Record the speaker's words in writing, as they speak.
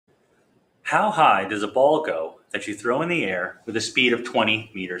How high does a ball go that you throw in the air with a speed of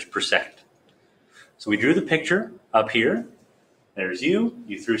 20 meters per second? So we drew the picture up here. There's you.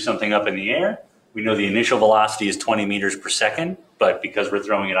 You threw something up in the air. We know the initial velocity is 20 meters per second, but because we're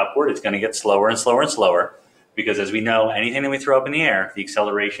throwing it upward, it's going to get slower and slower and slower. Because as we know, anything that we throw up in the air, the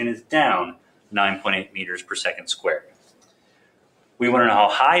acceleration is down 9.8 meters per second squared. We want to know how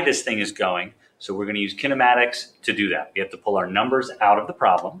high this thing is going, so we're going to use kinematics to do that. We have to pull our numbers out of the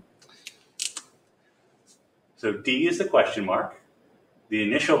problem. So D is the question mark. The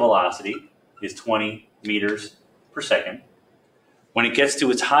initial velocity is 20 meters per second. When it gets to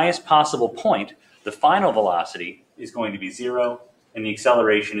its highest possible point, the final velocity is going to be 0, and the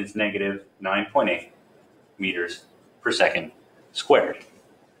acceleration is negative 9.8 meters per second squared.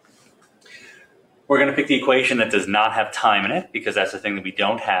 We're going to pick the equation that does not have time in it, because that's the thing that we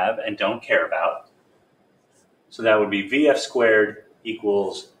don't have and don't care about. So that would be VF squared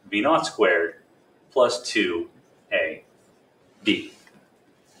equals V naught squared plus 2AD.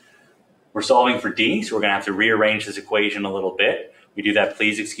 We're solving for D, so we're going to have to rearrange this equation a little bit. We do that,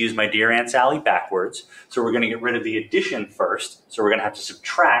 please excuse my dear Aunt Sally, backwards. So we're going to get rid of the addition first. So we're going to have to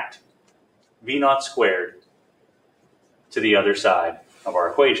subtract V naught squared to the other side of our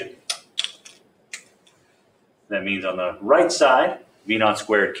equation. That means on the right side, V naught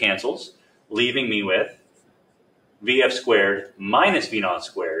squared cancels, leaving me with VF squared minus V naught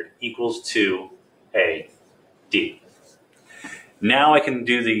squared equals 2AD. Now I can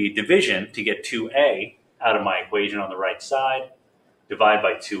do the division to get 2A out of my equation on the right side. Divide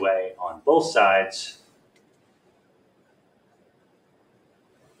by 2A on both sides.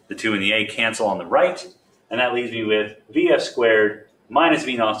 The 2 and the A cancel on the right, and that leaves me with VF squared minus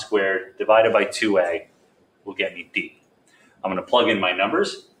V naught squared divided by 2A will get me D. I'm going to plug in my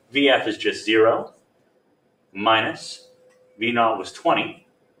numbers. VF is just 0, minus V naught was 20.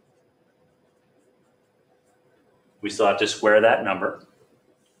 We still have to square that number,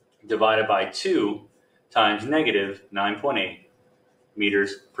 divided by 2 times negative 9.8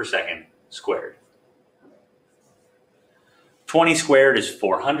 meters per second squared. 20 squared is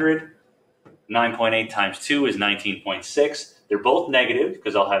 400. 9.8 times 2 is 19.6. They're both negative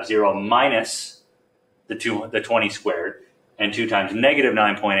because I'll have 0 minus the 20 squared, and 2 times negative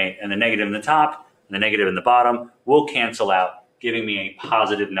 9.8, and the negative in the top and the negative in the bottom will cancel out, giving me a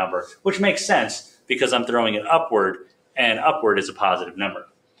positive number, which makes sense because I'm throwing it upward, and upward is a positive number.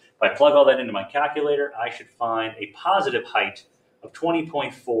 If I plug all that into my calculator, I should find a positive height of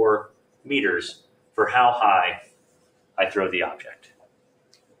 20.4 meters for how high I throw the object.